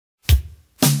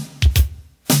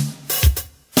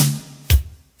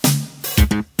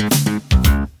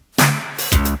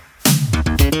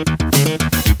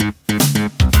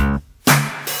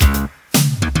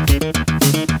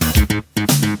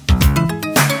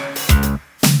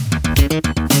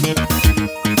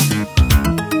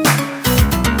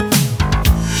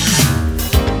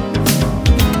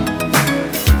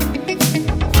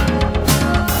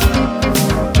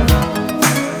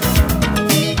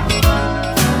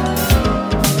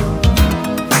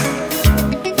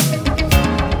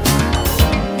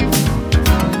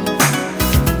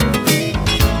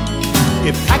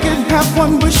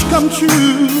one wish come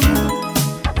true.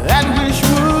 That wish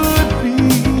would be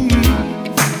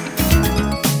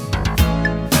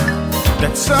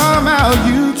that somehow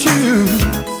you choose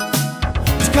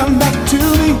to come back to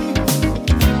me.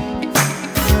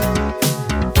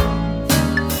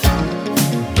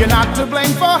 You're not to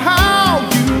blame for how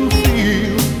you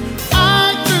feel.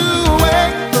 I do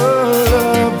wake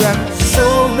love that's so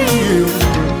real.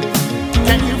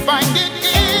 Can you find it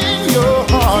in your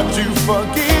heart to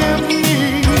forgive me?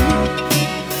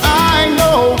 I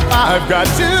know I've got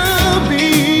to be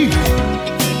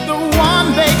the one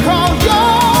they call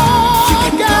your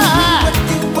guy.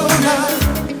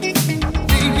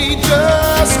 Baby,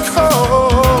 just call.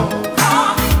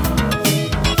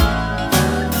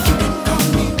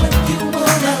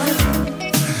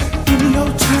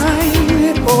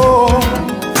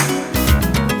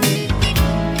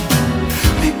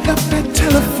 Pick up that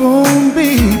telephone,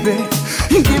 baby,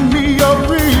 and give me a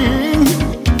ring.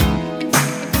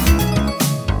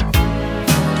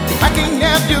 I can't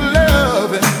have your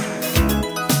loving,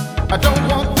 I don't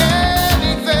want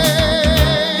anything.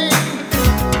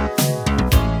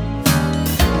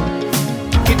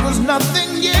 It was nothing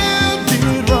you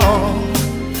did wrong.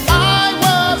 I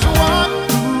was the one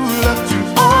who left you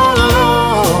all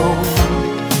alone.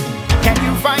 Can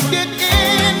you find it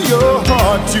in your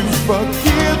heart to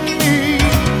forgive me?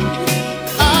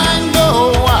 I know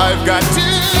I've got to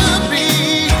be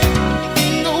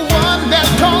the one that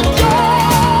calls you.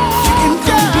 You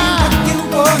can call me what you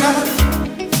wanna.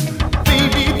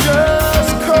 Baby,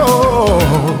 just call.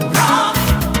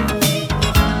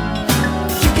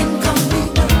 You can call me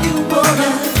what you wanna.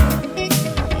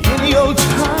 Any old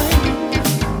time.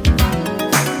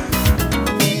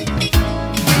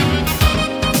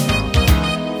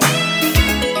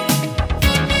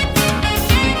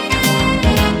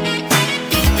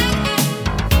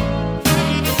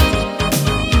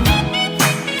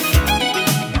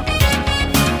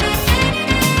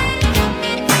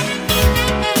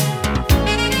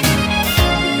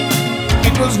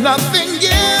 It was nothing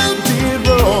you did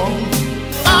wrong.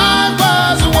 I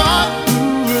was the one who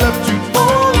left you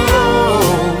all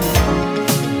alone.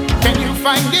 Can you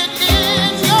find it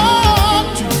in your heart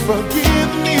to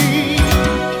forgive me?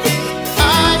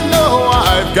 I know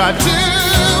I've got to